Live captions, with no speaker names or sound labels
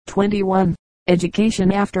21.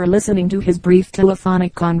 Education. After listening to his brief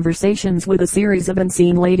telephonic conversations with a series of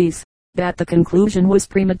unseen ladies, that the conclusion was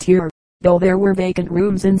premature. Though there were vacant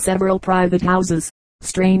rooms in several private houses,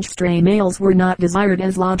 strange stray males were not desired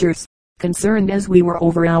as lodgers. Concerned as we were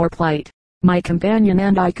over our plight, my companion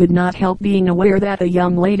and I could not help being aware that a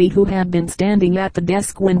young lady who had been standing at the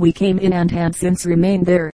desk when we came in and had since remained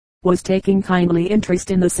there, was taking kindly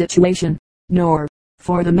interest in the situation. Nor,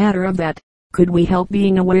 for the matter of that, could we help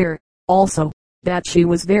being aware, also, that she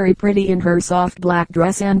was very pretty in her soft black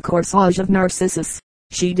dress and corsage of narcissus.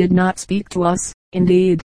 She did not speak to us,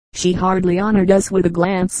 indeed, she hardly honored us with a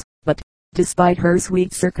glance, but, despite her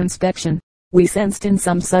sweet circumspection, we sensed in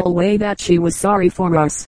some subtle way that she was sorry for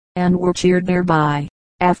us, and were cheered thereby.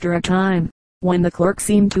 After a time, when the clerk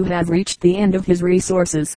seemed to have reached the end of his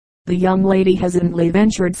resources, the young lady hesitantly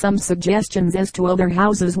ventured some suggestions as to other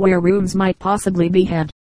houses where rooms might possibly be had.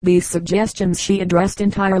 These suggestions she addressed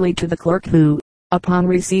entirely to the clerk, who, upon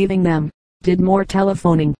receiving them, did more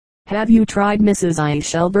telephoning. "Have you tried Mrs.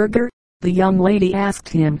 Eichelberger?" the young lady asked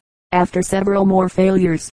him. After several more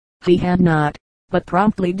failures, he had not, but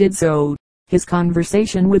promptly did so. His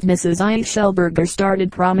conversation with Mrs. Eichelberger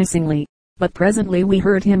started promisingly, but presently we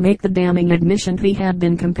heard him make the damning admission he had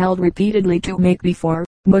been compelled repeatedly to make before.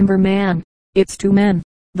 "Number man, it's 2 men."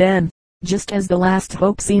 Then, just as the last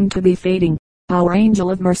hope seemed to be fading, our angel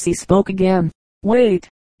of mercy spoke again. "Wait,"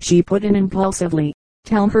 she put in impulsively.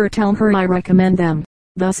 Tell her I recommend them."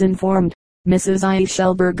 Thus informed, Mrs.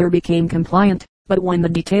 Eichelberger became compliant, but when the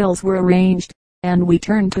details were arranged, and we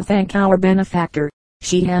turned to thank our benefactor,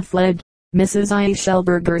 she had fled. Mrs.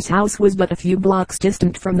 Eichelberger's house was but a few blocks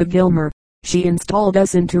distant from the Gilmer. She installed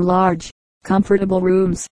us into large, comfortable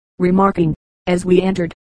rooms, remarking, as we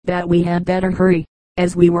entered, that we had better hurry,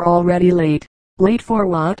 as we were already late. "Late for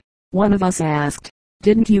what?" one of us asked.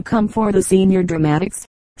 "Didn't you come for the senior dramatics?"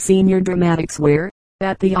 "Senior dramatics where?"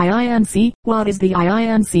 "At the IINC." "What is the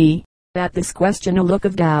IINC?" At this question a look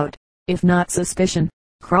of doubt, if not suspicion,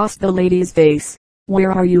 crossed the lady's face.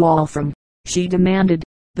 "Where are you all from?" she demanded.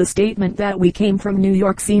 The statement that we came from New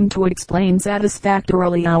York seemed to explain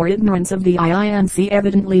satisfactorily our ignorance of the IINC.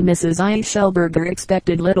 Evidently Mrs. Eichelberger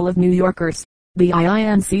expected little of New Yorkers. The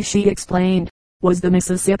IINC, she explained, was the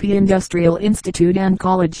Mississippi Industrial Institute and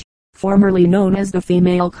College, formerly known as the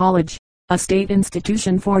Female College, a state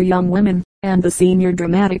institution for young women, and the senior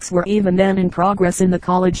dramatics were even then in progress in the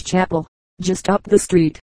college chapel, just up the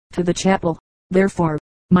street. To the chapel, therefore,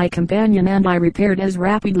 my companion and I repaired as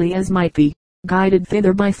rapidly as might be, guided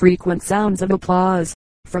thither by frequent sounds of applause,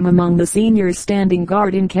 from among the seniors standing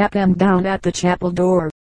guard in cap and gown at the chapel door.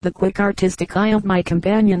 The quick artistic eye of my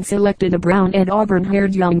companion selected a brown and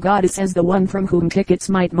auburn-haired young goddess as the one from whom tickets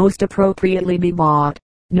might most appropriately be bought.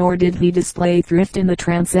 Nor did he display thrift in the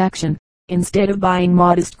transaction. Instead of buying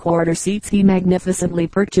modest quarter seats, he magnificently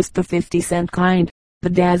purchased the 50-cent kind. The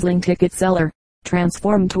dazzling ticket seller,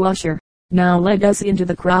 transformed to usher, now led us into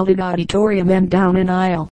the crowded auditorium and down an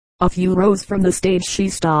aisle. A few rows from the stage she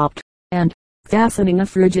stopped, and, fastening a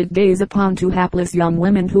frigid gaze upon 2 hapless young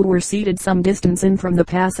women who were seated some distance in from the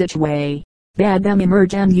passageway, bade them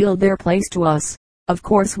emerge and yield their place to us. Of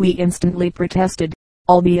course we instantly protested,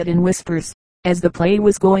 albeit in whispers, as the play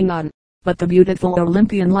was going on, but the beautiful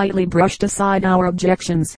Olympian lightly brushed aside our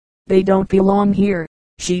objections. "They don't belong here,"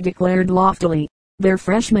 she declared loftily. "They're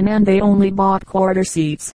freshmen and they only bought quarter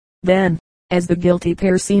seats." Then, as the guilty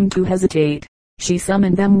pair seemed to hesitate, she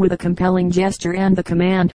summoned them with a compelling gesture and the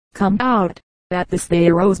command, "Come out." At this they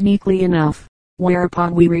arose meekly enough,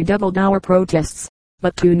 whereupon we redoubled our protests,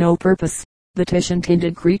 but to no purpose. The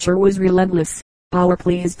Titian-tinted creature was relentless. Our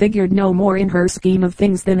pleas figured no more in her scheme of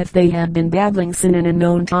things than if they had been babbling in an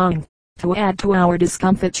unknown tongue. To add to our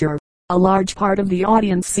discomfiture, a large part of the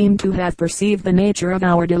audience seemed to have perceived the nature of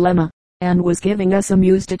our dilemma, and was giving us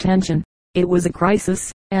amused attention. It was a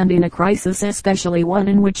crisis, and in a crisis, especially one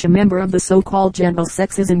in which a member of the so-called gentle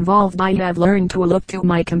sex is involved, I have learned to look to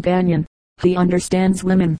my companion. He understands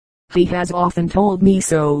women. He has often told me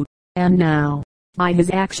so, and now, by his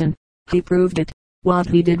action, he proved it. What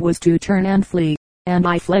he did was to turn and flee, and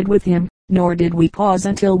I fled with him, nor did we pause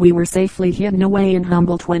until we were safely hidden away in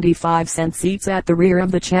humble 25-cent seats at the rear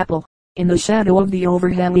of the chapel, in the shadow of the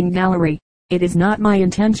overhanging gallery. It is not my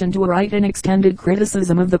intention to write an extended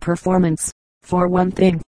criticism of the performance. For one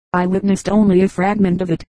thing, I witnessed only a fragment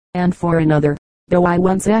of it, and for another, though I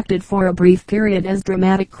once acted for a brief period as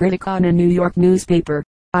dramatic critic on a New York newspaper,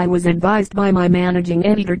 I was advised by my managing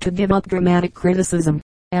editor to give up dramatic criticism,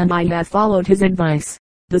 and I have followed his advice.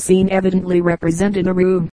 The scene evidently represented a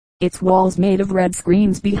room, its walls made of red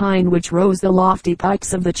screens behind which rose the lofty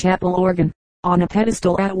pipes of the chapel organ. On a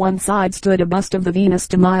pedestal at one side stood a bust of the Venus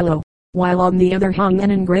de Milo, while on the other hung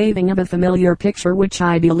an engraving of a familiar picture which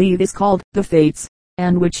I believe is called The Fates,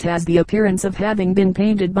 and which has the appearance of having been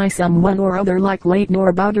painted by someone or other like Leighton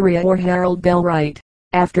Bowdery or Harold Bell Wright.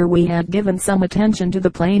 After we had given some attention to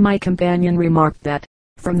the play, my companion remarked that,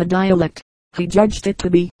 from the dialect, he judged it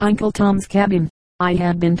to be Uncle Tom's Cabin. I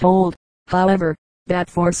had been told, however,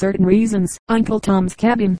 that for certain reasons Uncle Tom's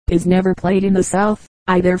Cabin is never played in the South.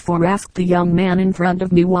 I therefore asked the young man in front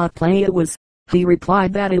of me what play it was. He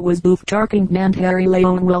replied that it was Booth Tarkington and Harry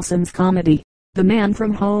Leon Wilson's comedy, The Man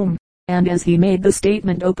from Home, and as he made the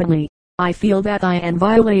statement openly, I feel that I am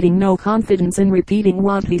violating no confidence in repeating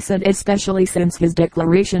what he said, especially since his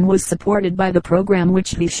declaration was supported by the program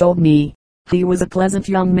which he showed me. He was a pleasant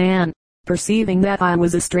young man. Perceiving that I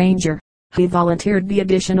was a stranger, he volunteered the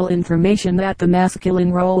additional information that the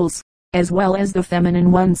masculine roles, as well as the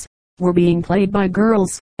feminine ones, were being played by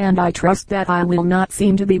girls, and I trust that I will not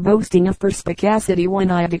seem to be boasting of perspicacity when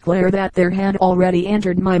I declare that there had already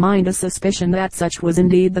entered my mind a suspicion that such was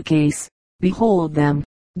indeed the case. Behold them.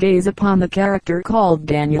 Gaze upon the character called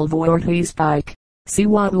Daniel Voorhees Pike. See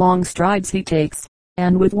what long strides he takes,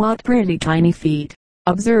 and with what pretty tiny feet.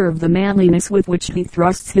 Observe the manliness with which he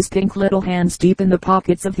thrusts his pink little hands deep in the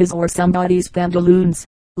pockets of his or somebody's pantaloons.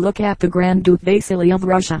 Look at the Grand Duke Vasily of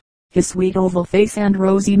Russia. His sweet oval face and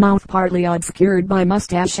rosy mouth partly obscured by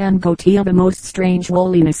mustache and goatee of a most strange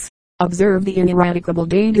woolliness. Observe the ineradicable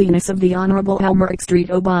daintiness of the Honorable Helmerich Street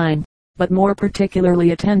O'Bine. But more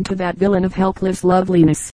particularly attend to that villain of helpless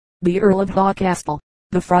loveliness, the Earl of Hawcastle.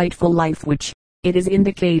 The frightful life which, it is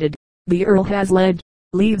indicated, the Earl has led,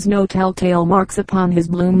 leaves no telltale marks upon his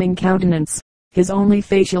blooming countenance. His only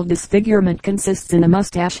facial disfigurement consists in a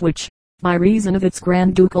mustache which, by reason of its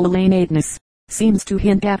grand ducal lateness, seems to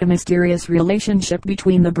hint at a mysterious relationship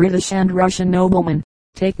between the British and Russian noblemen.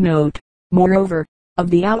 Take note, moreover, of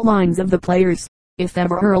the outlines of the players. If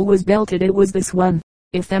ever Earl was belted it was this one.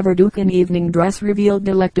 If ever Duke in evening dress revealed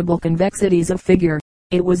delectable convexities of figure,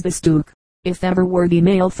 it was this Duke. If ever worthy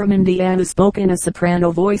male from Indiana spoke in a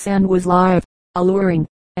soprano voice and was live, alluring,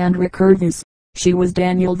 and recursive, she was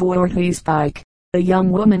Daniel Voorhees Pike. The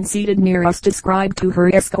young woman seated near us described to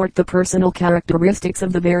her escort the personal characteristics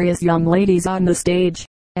of the various young ladies on the stage,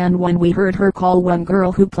 and when we heard her call one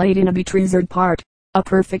girl who played in a betreasured part, a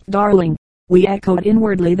perfect darling, we echoed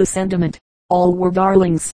inwardly the sentiment. All were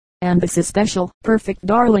darlings, and this especial perfect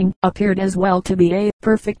darling appeared as well to be a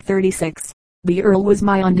perfect 36. The Earl was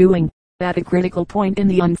my undoing. At a critical point in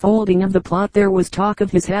the unfolding of the plot there was talk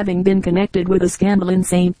of his having been connected with a scandal in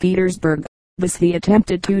St. Petersburg. This he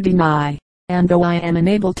attempted to deny, and though I am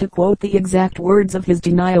unable to quote the exact words of his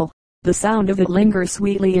denial, the sound of it lingers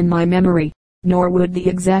sweetly in my memory, nor would the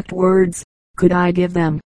exact words, could I give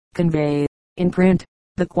them, convey, in print,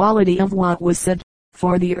 the quality of what was said,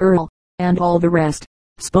 for the Earl, and all the rest,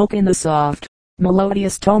 spoke in the soft,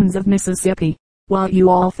 melodious tones of Mississippi. What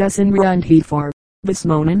you all fess and run he for, this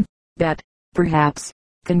moanin', that, perhaps,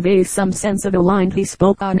 conveys some sense of a line he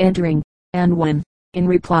spoke on entering, and when, in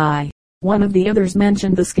reply, one of the others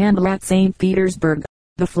mentioned the scandal at St. Petersburg,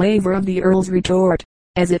 the flavor of the Earl's retort,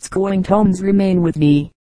 as its cooing tones remain with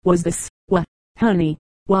me, was this: "What, honey,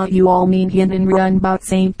 what you all mean hintin' run 'bout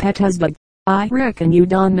St. Petersburg? I reckon you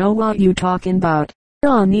don't know what you talkin' 'bout.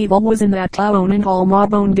 Don Evil was in that town in all my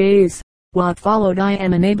bone days." What followed I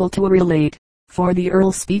am unable to relate, for the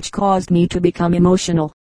Earl's speech caused me to become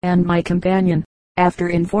emotional, and my companion, after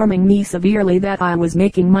informing me severely that I was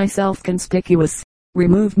making myself conspicuous,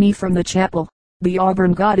 removed me from the chapel. The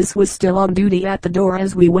Auburn goddess was still on duty at the door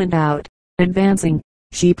as we went out. Advancing,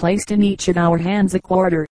 she placed in each of our hands a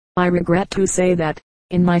quarter. I regret to say that,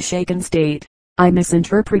 in my shaken state, I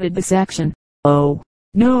misinterpreted this action. "Oh,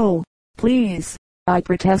 no, please," I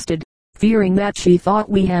protested, fearing that she thought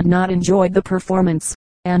we had not enjoyed the performance,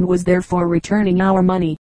 and was therefore returning our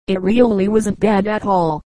money. "It really wasn't bad at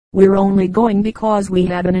all. We're only going because we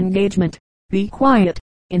had an engagement." "Be quiet,"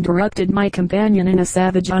 interrupted my companion in a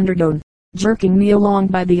savage undertone, jerking me along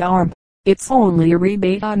by the arm. "It's only a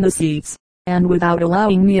rebate on the seats." And without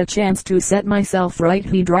allowing me a chance to set myself right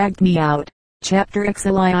he dragged me out. Chapter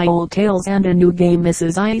XLII Old Tales and a New Game.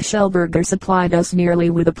 Mrs. I. Shellburger supplied us nearly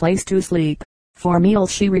with a place to sleep. For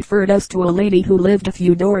meals she referred us to a lady who lived a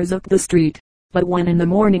few doors up the street. But when in the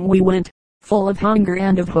morning we went, full of hunger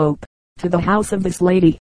and of hope, to the house of this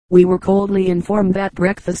lady, we were coldly informed that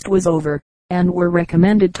breakfast was over, and were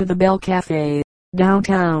recommended to the Bell Cafe,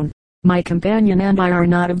 downtown. My companion and I are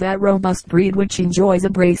not of that robust breed which enjoys a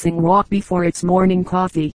bracing walk before its morning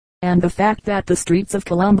coffee, and the fact that the streets of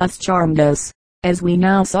Columbus charmed us, as we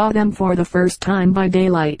now saw them for the first time by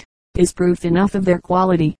daylight, is proof enough of their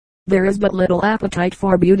quality. There is but little appetite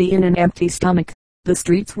for beauty in an empty stomach. The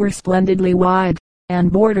streets were splendidly wide, and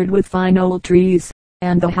bordered with fine old trees,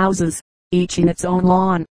 and the houses, each in its own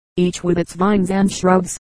lawn, each with its vines and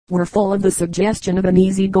shrubs, were full of the suggestion of an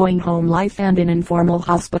easy-going home life and an informal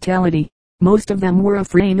hospitality. Most of them were of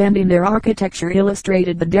frame and in their architecture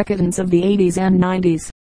illustrated the decadence of the 80s and 90s.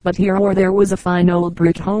 But here or there was a fine old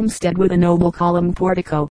brick homestead with a noble columned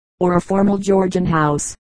portico, or a formal Georgian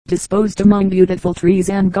house, disposed among beautiful trees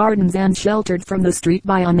and gardens and sheltered from the street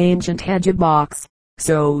by an ancient hedge of box.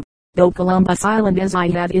 So, though Columbus Island, as I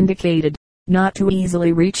had indicated, not too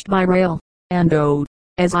easily reached by rail, and though,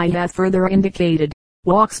 as I had further indicated,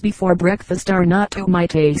 walks before breakfast are not to my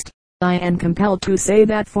taste, I am compelled to say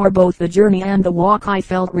that for both the journey and the walk I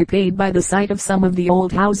felt repaid by the sight of some of the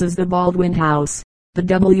old houses: the Baldwin House, the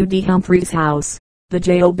W.D. Humphreys House, the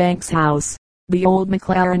J.O. Banks House, the old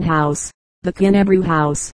McLaren House, the Kinnebrew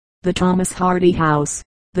House, the Thomas Hardy House,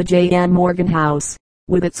 the J.M. Morgan House,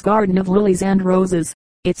 with its garden of lilies and roses,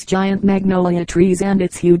 its giant magnolia trees and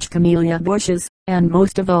its huge camellia bushes, and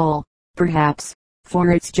most of all, perhaps,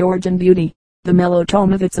 for its Georgian beauty, the mellow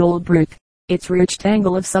tone of its old brick, its rich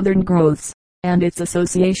tangle of southern growths, and its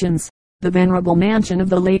associations, the venerable mansion of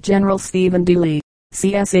the late General Stephen D. Lee,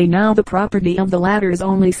 C.S.A., now the property of the latter's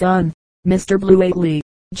only son, Mr. Blue A. Lee,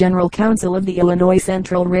 General Counsel of the Illinois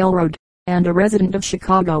Central Railroad, and a resident of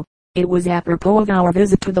Chicago. It was apropos of our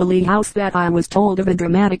visit to the Lee House that I was told of a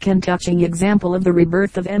dramatic and touching example of the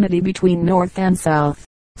rebirth of enmity between North and South.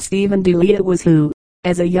 Stephen D. Lee it was who,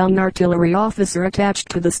 as a young artillery officer attached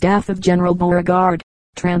to the staff of General Beauregard,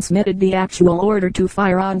 transmitted the actual order to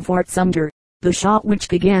fire on Fort Sumter, the shot which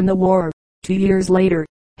began the war. 2 years later,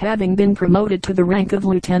 having been promoted to the rank of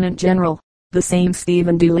lieutenant general, the same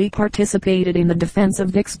Stephen D. Lee participated in the defense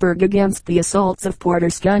of Vicksburg against the assaults of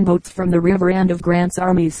Porter's gunboats from the river and of Grant's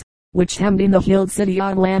armies, which hemmed in the hilled city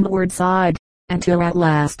on landward side, until at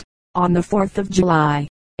last, on the 4th of July,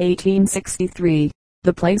 1863,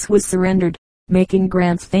 the place was surrendered, making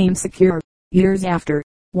Grant's fame secure. Years after,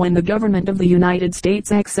 when the government of the United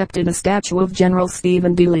States accepted a statue of General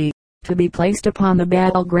Stephen D. Lee, to be placed upon the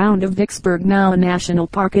battleground of Vicksburg, now a national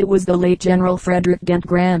park, it was the late General Frederick Dent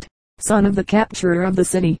Grant, son of the capturer of the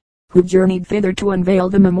city, who journeyed thither to unveil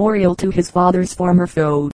the memorial to his father's former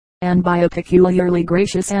foe. And by a peculiarly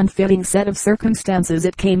gracious and fitting set of circumstances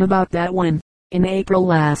it came about that when, in April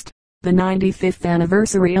last, the 95th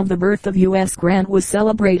anniversary of the birth of U.S. Grant was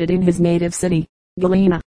celebrated in his native city,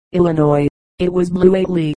 Galena, Illinois, it was Blue A.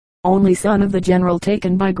 Lee, only son of the general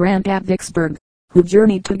taken by Grant at Vicksburg, who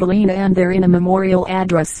journeyed to Galena and there in a memorial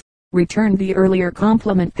address, returned the earlier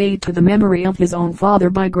compliment paid to the memory of his own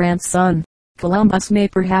father by Grant's son. Columbus may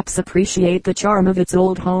perhaps appreciate the charm of its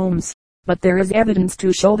old homes, but there is evidence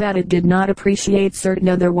to show that it did not appreciate certain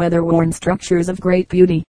other weather-worn structures of great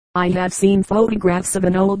beauty. I have seen photographs of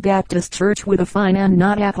an old Baptist church with a fine and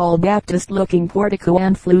not at all Baptist-looking portico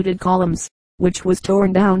and fluted columns, which was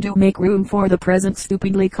torn down to make room for the present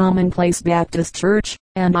stupidly commonplace Baptist church,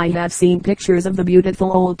 and I have seen pictures of the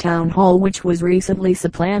beautiful old town hall which was recently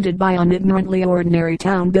supplanted by an ignorantly ordinary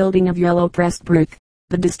town building of yellow pressed brick.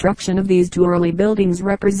 The destruction of these two early buildings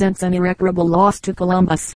represents an irreparable loss to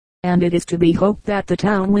Columbus, and it is to be hoped that the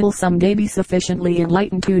town will someday be sufficiently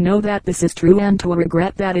enlightened to know that this is true and to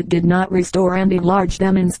regret that it did not restore and enlarge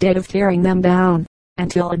them instead of tearing them down.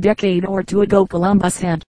 Until a decade or two ago Columbus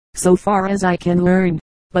had, so far as I can learn,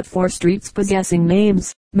 but 4 streets possessing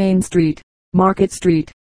names: Main Street, Market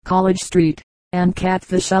Street, College Street, and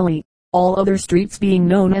Catfish Alley, all other streets being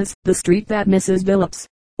known as the street that Mrs. Billups,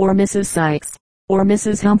 or Mrs. Sykes, or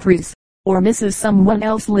Mrs. Humphreys, or Mrs. someone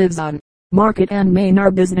else lives on. Market and Main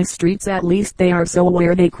are business streets, at least they are so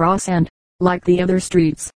where they cross, and, like the other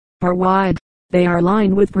streets, are wide. They are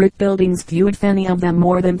lined with brick buildings, few if any of them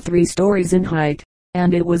more than 3 stories in height,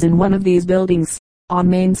 and it was in one of these buildings, on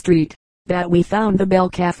Main Street, that we found the Bell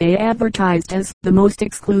Cafe advertised as the most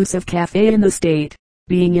exclusive cafe in the state.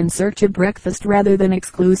 Being in search of breakfast rather than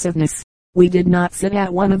exclusiveness, we did not sit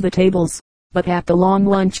at one of the tables, but at the long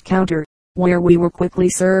lunch counter, where we were quickly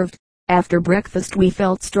served. After breakfast we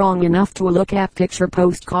felt strong enough to look at picture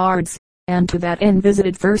postcards, and to that end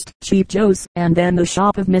visited first Cheap Joe's and then the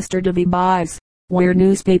shop of Mr. Davy Buys, where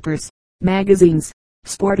newspapers, magazines,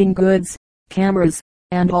 sporting goods, cameras,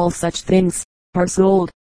 and all such things, are sold.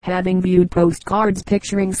 Having viewed postcards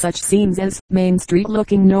picturing such scenes as Main Street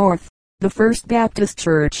looking north, the First Baptist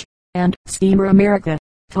Church, and Steamer America,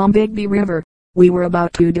 Tombigbee River, we were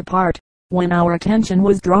about to depart, when our attention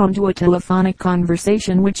was drawn to a telephonic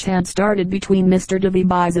conversation which had started between Mr. Davy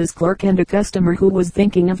Buys's clerk and a customer who was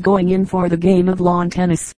thinking of going in for the game of lawn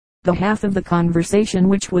tennis. The half of the conversation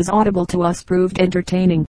which was audible to us proved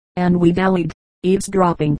entertaining, and we dallied,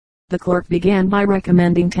 eavesdropping. The clerk began by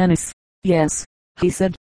recommending tennis. Yes, he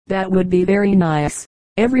said, that would be very nice.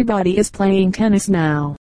 Everybody is playing tennis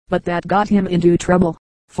now. But that got him into trouble,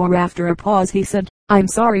 for after a pause he said, I'm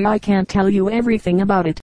sorry I can't tell you everything about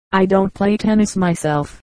it. I don't play tennis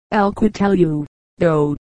myself. Al could tell you,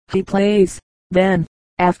 though. He plays. Then,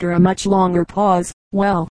 after a much longer pause,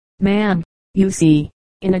 well, man, you see,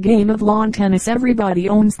 in a game of lawn tennis everybody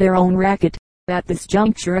owns their own racket. At this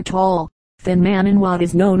juncture a tall, thin man in what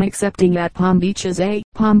is known excepting at Palm Beach as a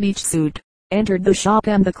Palm Beach suit, entered the shop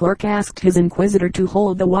and the clerk asked his inquisitor to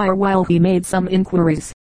hold the wire while he made some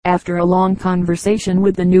inquiries. After a long conversation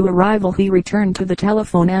with the new arrival he returned to the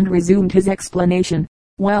telephone and resumed his explanation.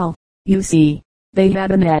 Well, you see, they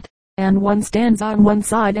had a net, and one stands on one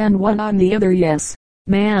side and one on the other. Yes,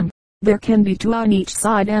 man, there can be two on each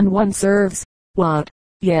side and one serves. What?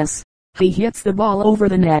 Yes, he hits the ball over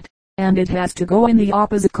the net, and it has to go in the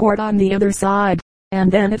opposite court on the other side,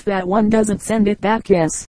 and then if that one doesn't send it back,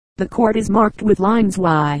 yes, the court is marked with lines.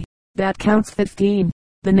 Why, that counts 15.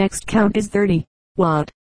 The next count is 30. What?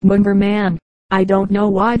 Mumber, man, I don't know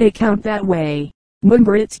why they count that way.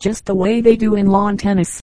 Mumber, it's just the way they do in lawn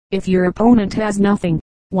tennis. If your opponent has nothing,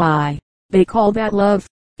 why, they call that love.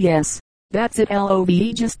 Yes, that's it, love,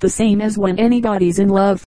 just the same as when anybody's in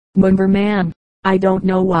love. Mumber, man, I don't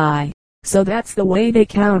know why. So that's the way they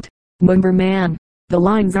count. Mumber, man, the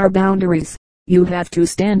lines are boundaries. You have to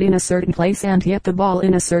stand in a certain place and hit the ball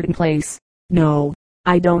in a certain place. No,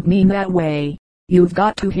 I don't mean that way. You've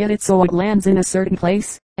got to hit it so it lands in a certain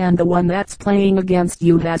place, and the one that's playing against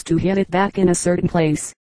you has to hit it back in a certain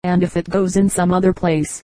place. And if it goes in some other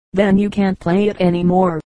place, then you can't play it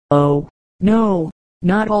anymore. Oh, no,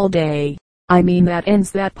 not all day. I mean that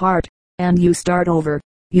ends that part, and you start over.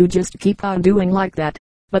 You just keep on doing like that.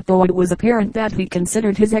 But though it was apparent that he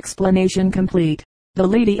considered his explanation complete, the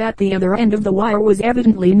lady at the other end of the wire was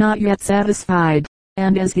evidently not yet satisfied,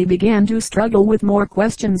 and as he began to struggle with more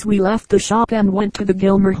questions we left the shop and went to the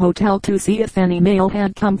Gilmer Hotel to see if any mail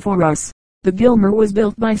had come for us. The Gilmer was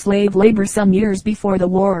built by slave labor some years before the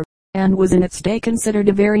war, and was in its day considered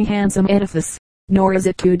a very handsome edifice, nor is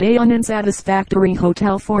it today an unsatisfactory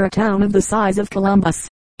hotel for a town of the size of Columbus.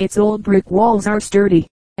 Its old brick walls are sturdy,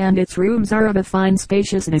 and its rooms are of a fine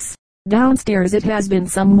spaciousness. Downstairs it has been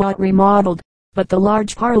somewhat remodeled, but the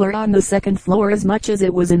large parlor on the second floor is much as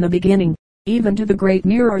it was in the beginning, even to the great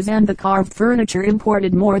mirrors and the carved furniture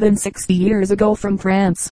imported more than 60 years ago from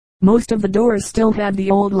France. Most of the doors still had the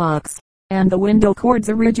old locks, and the window cords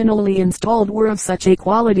originally installed were of such a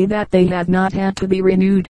quality that they had not had to be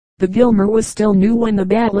renewed. The Gilmer was still new when the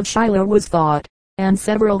Battle of Shiloh was fought, and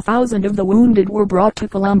several thousand of the wounded were brought to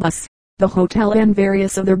Columbus. The hotel and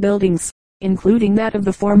various other buildings, including that of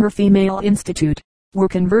the former Female Institute, were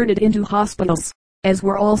converted into hospitals, as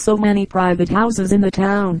were also many private houses in the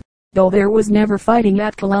town. Though there was never fighting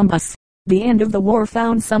at Columbus, the end of the war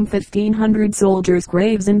found some 1,500 soldiers'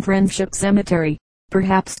 graves in Friendship Cemetery,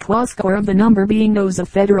 perhaps 20 of the number being those of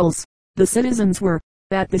Federals. The citizens were,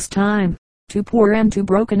 at this time, too poor and too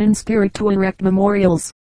broken in spirit to erect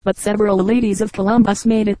memorials, but several ladies of Columbus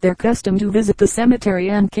made it their custom to visit the cemetery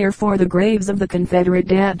and care for the graves of the Confederate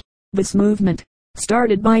dead. This movement,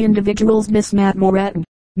 started by individuals Miss Matt Moreton,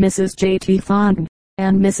 Mrs. J.T. Fondon,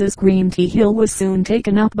 and Mrs. Green T. Hill, was soon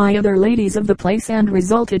taken up by other ladies of the place and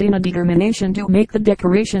resulted in a determination to make the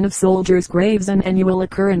decoration of soldiers' graves an annual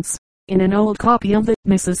occurrence. In an old copy of the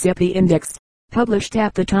Mississippi Index, published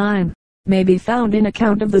at the time, may be found an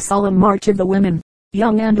account of the solemn march of the women,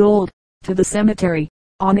 young and old, to the cemetery,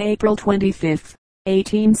 on April 25,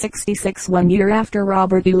 1866, 1 year after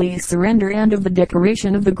Robert E. Lee's surrender, and of the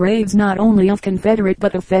decoration of the graves not only of Confederate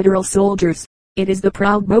but of Federal soldiers. It is the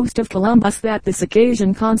proud boast of Columbus that this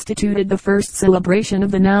occasion constituted the first celebration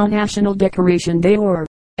of the now National Decoration Day, or,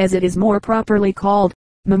 as it is more properly called,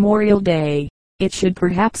 Memorial Day. It should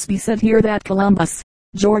perhaps be said here that Columbus,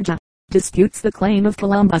 Georgia, disputes the claim of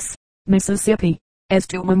Columbus, Mississippi, as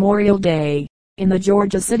to Memorial Day. In the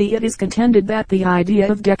Georgia city it is contended that the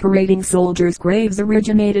idea of decorating soldiers' graves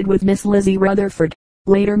originated with Miss Lizzie Rutherford,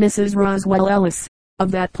 later Mrs. Roswell Ellis, of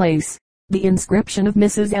that place. The inscription of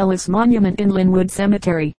Mrs. Ellis' monument in Linwood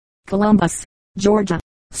Cemetery, Columbus, Georgia,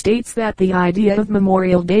 states that the idea of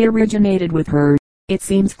Memorial Day originated with her. It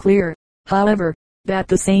seems clear, however, that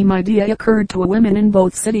the same idea occurred to women in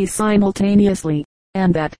both cities simultaneously,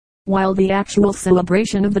 and that, while the actual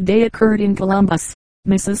celebration of the day occurred in Columbus,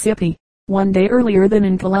 Mississippi, one day earlier than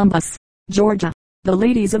in Columbus, Georgia, the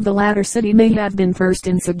ladies of the latter city may have been first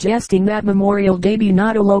in suggesting that Memorial Day be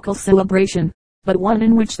not a local celebration, but one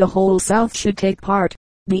in which the whole South should take part.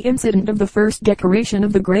 The incident of the first decoration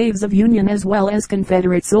of the graves of Union as well as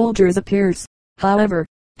Confederate soldiers appears, however,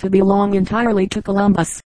 to belong entirely to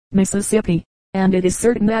Columbus, Mississippi, and it is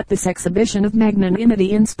certain that this exhibition of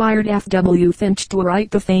magnanimity inspired F. W. Finch to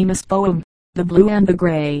write the famous poem, The Blue and the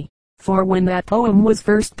Gray. For when that poem was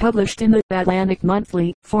first published in the Atlantic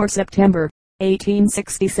Monthly for September,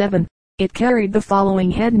 1867, it carried the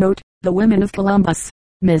following head note: The women of Columbus,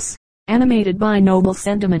 Miss, animated by noble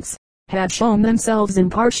sentiments, had shown themselves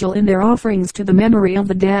impartial in their offerings to the memory of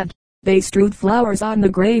the dead. They strewed flowers on the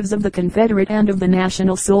graves of the Confederate and of the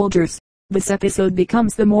National soldiers. This episode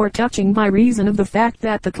becomes the more touching by reason of the fact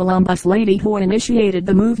that the Columbus lady who initiated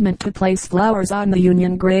the movement to place flowers on the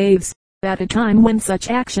Union graves, at a time when such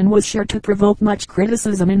action was sure to provoke much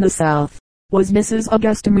criticism in the South, was Mrs.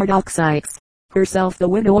 Augusta Murdoch Sykes, herself the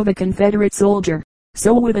widow of a Confederate soldier.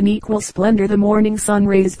 So with an equal splendor the morning sun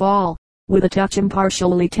rays fall, with a touch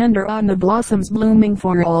impartially tender on the blossoms blooming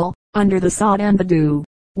for all, under the sod and the dew,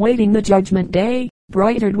 waiting the judgment day,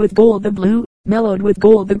 broidered with gold the blue, mellowed with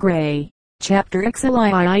gold the gray. Chapter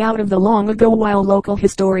XLII out of the long ago. While local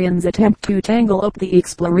historians attempt to tangle up the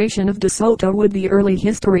exploration of De Soto with the early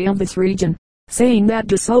history of this region, saying that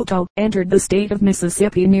De Soto entered the state of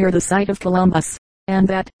Mississippi near the site of Columbus, and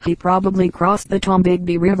that he probably crossed the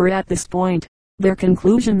Tombigbee River at this point, their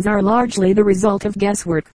conclusions are largely the result of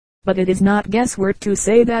guesswork. But it is not guesswork to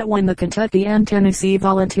say that when the Kentucky and Tennessee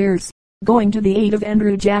volunteers, going to the aid of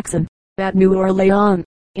Andrew Jackson, at New Orleans,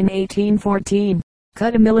 in 1814,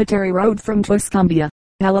 cut a military road from Tuscumbia,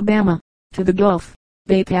 Alabama, to the Gulf,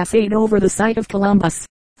 they passed over the site of Columbus,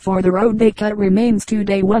 for the road they cut remains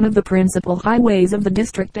today one of the principal highways of the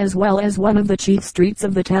district as well as one of the chief streets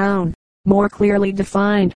of the town. More clearly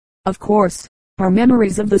defined, of course, are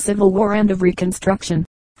memories of the Civil War and of Reconstruction,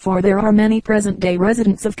 for there are many present-day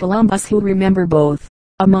residents of Columbus who remember both.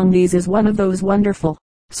 Among these is one of those wonderful,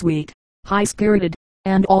 sweet, high-spirited,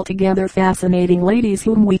 and altogether fascinating ladies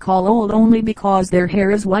whom we call old only because their hair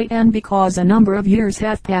is white and because a number of years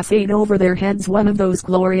have passed over their heads. One of those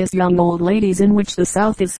glorious young old ladies in which the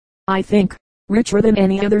South is, I think, richer than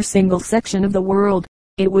any other single section of the world.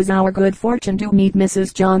 It was our good fortune to meet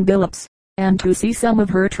Mrs. John Billups, and to see some of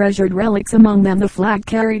her treasured relics, among them the flag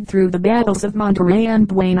carried through the battles of Monterey and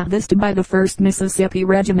Buena Vista by the 1st Mississippi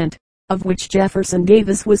Regiment, of which Jefferson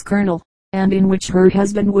Davis was colonel, and in which her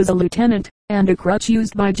husband was a lieutenant, and a crutch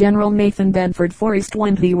used by General Nathan Bedford Forrest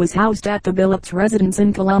when he was housed at the Billups residence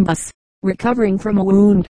in Columbus, recovering from a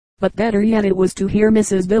wound. But better yet it was to hear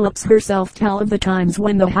Mrs. Billups herself tell of the times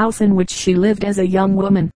when the house in which she lived as a young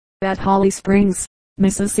woman, at Holly Springs,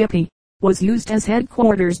 Mississippi, was used as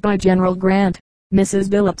headquarters by General Grant. Mrs.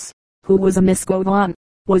 Billups, who was a Miss Govan,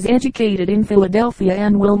 was educated in Philadelphia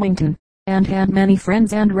and Wilmington, and had many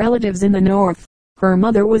friends and relatives in the North. Her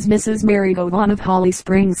mother was Mrs. Mary Govan of Holly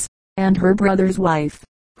Springs, and her brother's wife,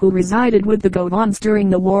 who resided with the Govans during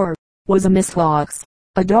the war, was a Miss Hawks,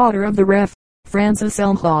 a daughter of the Rev. Francis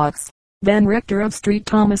L. Hawks, then rector of St.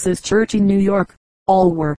 Thomas's Church in New York.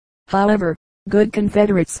 All were, however, good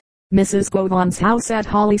Confederates. Mrs. Govan's house at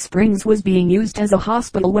Holly Springs was being used as a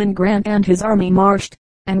hospital when Grant and his army marched,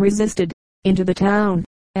 and resisted, into the town,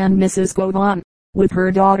 and Mrs. Govan, with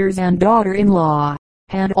her daughters and daughter-in-law,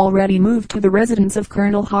 had already moved to the residence of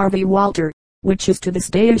Colonel Harvey Walter, which is to this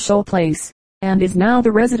day a show place, and is now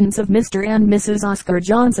the residence of Mr. and Mrs. Oscar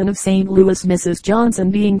Johnson of St. Louis, Mrs.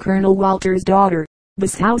 Johnson being Colonel Walter's daughter.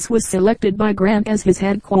 This house was selected by Grant as his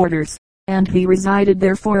headquarters, and he resided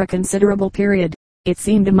there for a considerable period. It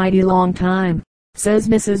seemed a mighty long time, says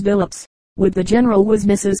Mrs. Billups. With the general was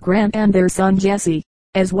Mrs. Grant and their son Jesse,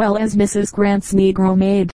 as well as Mrs. Grant's negro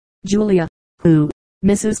maid, Julia, who,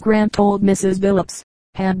 Mrs. Grant told Mrs. Billups,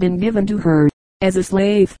 had been given to her, as a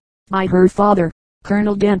slave, by her father,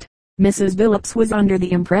 Colonel Dent. Mrs. Billups was under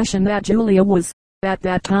the impression that Julia was, at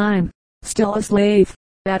that time, still a slave.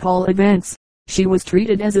 At all events, she was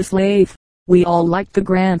treated as a slave. We all liked the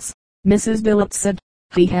Grants, Mrs. Billups said.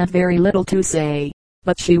 He had very little to say,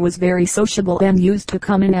 but she was very sociable and used to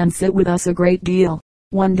come in and sit with us a great deal.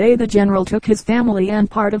 One day the general took his family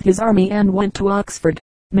and part of his army and went to Oxford,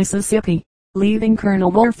 Mississippi, leaving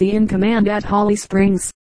Colonel Murphy in command at Holly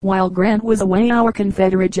Springs. While Grant was away, our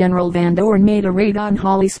Confederate General Van Dorn made a raid on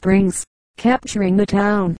Holly Springs, capturing the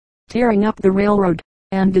town, tearing up the railroad,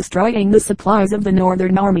 and destroying the supplies of the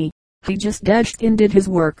Northern Army. He just dashed in, did his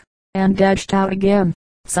work, and dashed out again.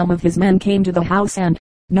 Some of his men came to the house and,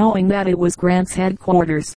 knowing that it was Grant's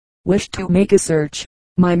headquarters, wished to make a search.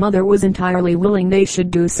 My mother was entirely willing they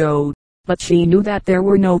should do so, but she knew that there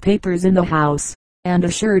were no papers in the house, and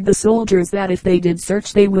assured the soldiers that if they did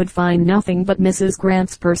search they would find nothing but Mrs.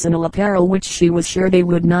 Grant's personal apparel, which she was sure they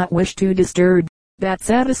would not wish to disturb. That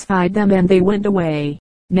satisfied them and they went away.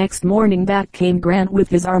 Next morning back came Grant with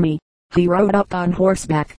his army. He rode up on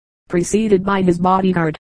horseback, preceded by his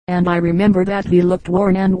bodyguard, and I remember that he looked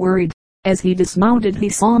worn and worried. As he dismounted he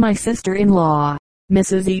saw my sister-in-law,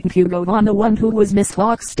 Mrs. Eaton Govan, the one who was Miss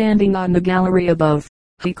Hawks, standing on the gallery above.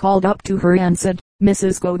 He called up to her and said,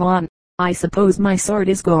 "Mrs. Govan, I suppose my sword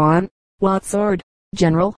is gone." "What sword,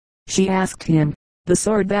 General?" she asked him. "The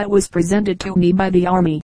sword that was presented to me by the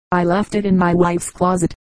army. I left it in my wife's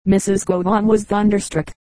closet." Mrs. Govan was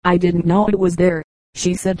thunderstruck. "I didn't know it was there,"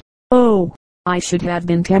 she said. "Oh, I should have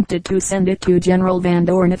been tempted to send it to General Van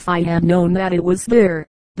Dorn if I had known that it was there."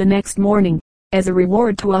 The next morning, as a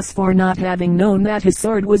reward to us for not having known that his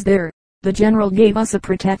sword was there, the general gave us a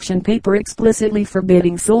protection paper explicitly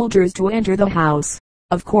forbidding soldiers to enter the house.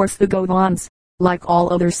 Of course the Govans, like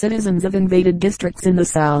all other citizens of invaded districts in the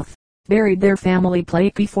South, buried their family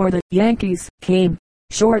plate before the Yankees came.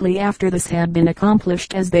 Shortly after this had been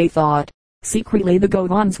accomplished, as they thought, secretly the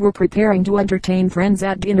Govans were preparing to entertain friends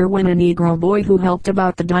at dinner when a Negro boy who helped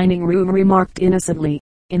about the dining room remarked innocently,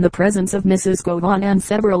 in the presence of Mrs. Govan and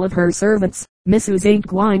several of her servants, "Missus ain't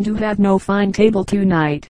gwine to have no fine table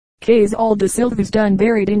tonight. K's all de silver's done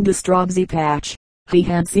buried in de strawbsy patch." He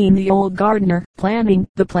had seen the old gardener planting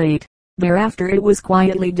the plate. Thereafter it was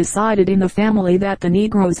quietly decided in the family that the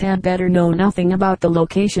Negroes had better know nothing about the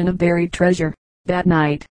location of buried treasure. That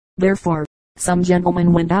night, therefore, some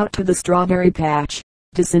gentlemen went out to the strawberry patch,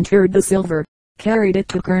 disinterred the silver, carried it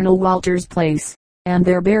to Colonel Walter's place, and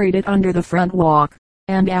there buried it under the front walk.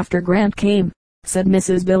 "And after Grant came," said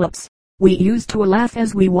Mrs. Billups, "we used to laugh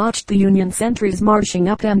as we watched the Union sentries marching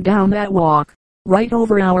up and down that walk, right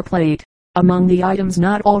over our plate." Among the items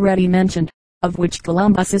not already mentioned, of which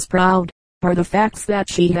Columbus is proud, are the facts that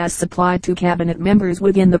she has supplied to cabinet members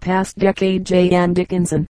within the past decade: J.N.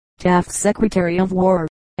 Dickinson, Taft's Secretary of War,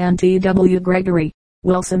 and T.W. Gregory,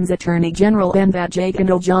 Wilson's Attorney General, and that J.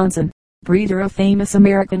 Kendall Johnson, breeder of famous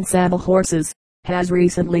American saddle horses, has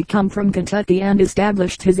recently come from Kentucky and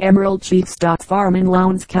established his Emerald Chief stock farm in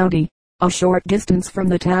Lowndes County, a short distance from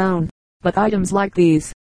the town. But items like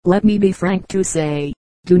these, let me be frank to say,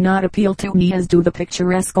 do not appeal to me as do the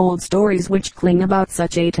picturesque old stories which cling about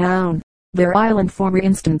such a town. Their island, for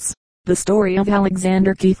instance, the story of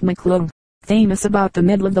Alexander Keith McClung, famous about the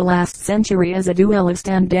middle of the last century as a duelist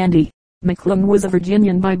and dandy. McClung was a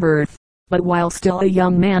Virginian by birth, but while still a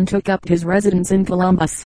young man took up his residence in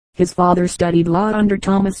Columbus. His father studied law under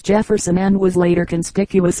Thomas Jefferson and was later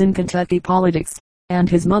conspicuous in Kentucky politics, and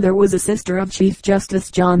his mother was a sister of Chief Justice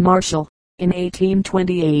John Marshall. In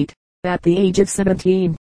 1828, at the age of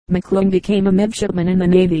 17, McClung became a midshipman in the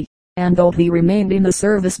Navy, and though he remained in the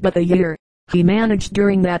service but a year, he managed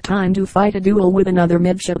during that time to fight a duel with another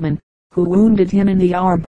midshipman, who wounded him in the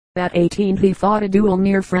arm. At 18 he fought a duel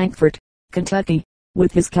near Frankfort, Kentucky,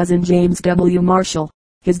 with his cousin James W. Marshall.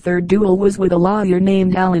 His third duel was with a lawyer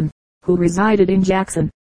named Allen, who resided in Jackson,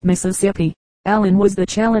 Mississippi. Allen was the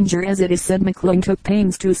challenger, as it is said McClung took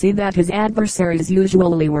pains to see that his adversaries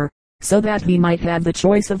usually were, so that he might have the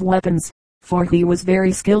choice of weapons, for he was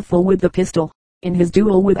very skillful with the pistol. In his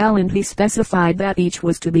duel with Allen he specified that each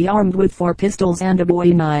was to be armed with 4 pistols and a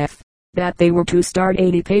bowie knife, that they were to start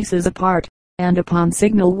 80 paces apart, and upon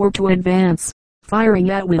signal were to advance,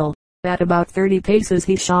 firing at will. At about 30 paces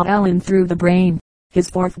he shot Allen through the brain. His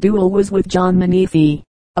fourth duel was with John Menifee,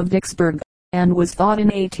 of Vicksburg, and was fought in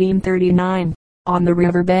 1839, on the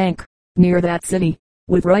river bank, near that city,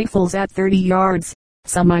 with rifles at 30 yards.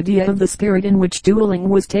 Some idea of the spirit in which dueling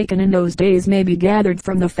was taken in those days may be gathered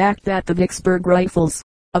from the fact that the Vicksburg Rifles,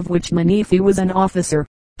 of which Menifee was an officer,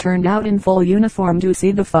 turned out in full uniform to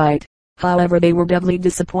see the fight. However, they were doubly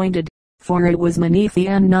disappointed, for it was Menifee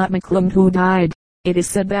and not McClung who died. It is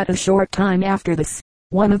said that a short time after this,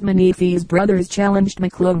 one of Menifee's brothers challenged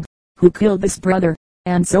McClung, who killed this brother,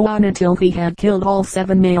 and so on until he had killed all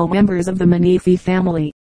 7 male members of the Menifee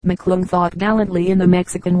family. McClung fought gallantly in the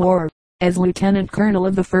Mexican War, as lieutenant colonel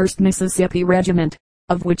of the 1st Mississippi Regiment,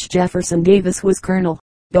 of which Jefferson Davis was colonel.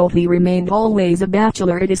 Though he remained always a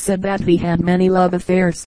bachelor, it is said that he had many love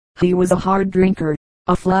affairs. He was a hard drinker,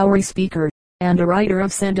 a flowery speaker, and a writer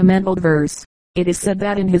of sentimental verse. It is said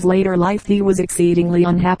that in his later life he was exceedingly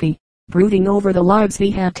unhappy, brooding over the lives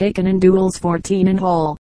he had taken in duels, 14 in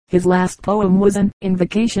all. His last poem was an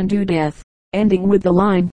invocation to death, ending with the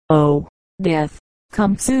line, "Oh, death,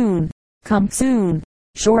 come soon, come soon."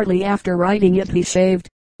 Shortly after writing it he shaved,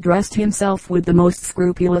 dressed himself with the most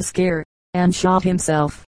scrupulous care, and shot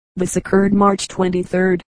himself. This occurred March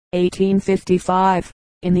 23, 1855,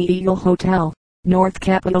 in the Eagle Hotel, North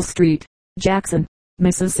Capitol Street, Jackson,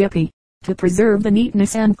 Mississippi. To preserve the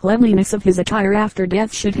neatness and cleanliness of his attire after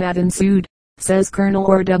death should have ensued, says Colonel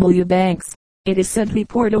R.W. Banks. It is said he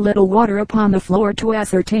poured a little water upon the floor to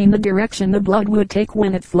ascertain the direction the blood would take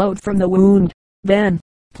when it flowed from the wound. Then,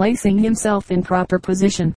 placing himself in proper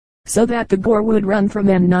position, so that the gore would run from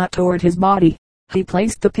and not toward his body, he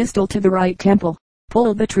placed the pistol to the right temple,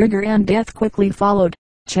 pulled the trigger, and death quickly followed.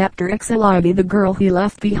 Chapter XLID. The girl he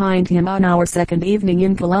left behind him on our second evening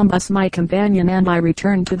in Columbus. My companion and I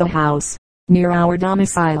returned to the house, near our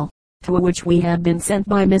domicile, to which we had been sent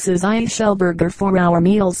by Mrs. I. Schellberger for our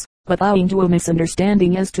meals, but owing to a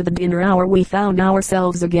misunderstanding as to the dinner hour we found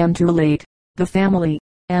ourselves again too late. The family,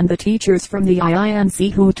 and the teachers from the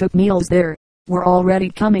IINC who took meals there, were already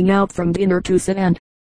coming out from dinner to sit and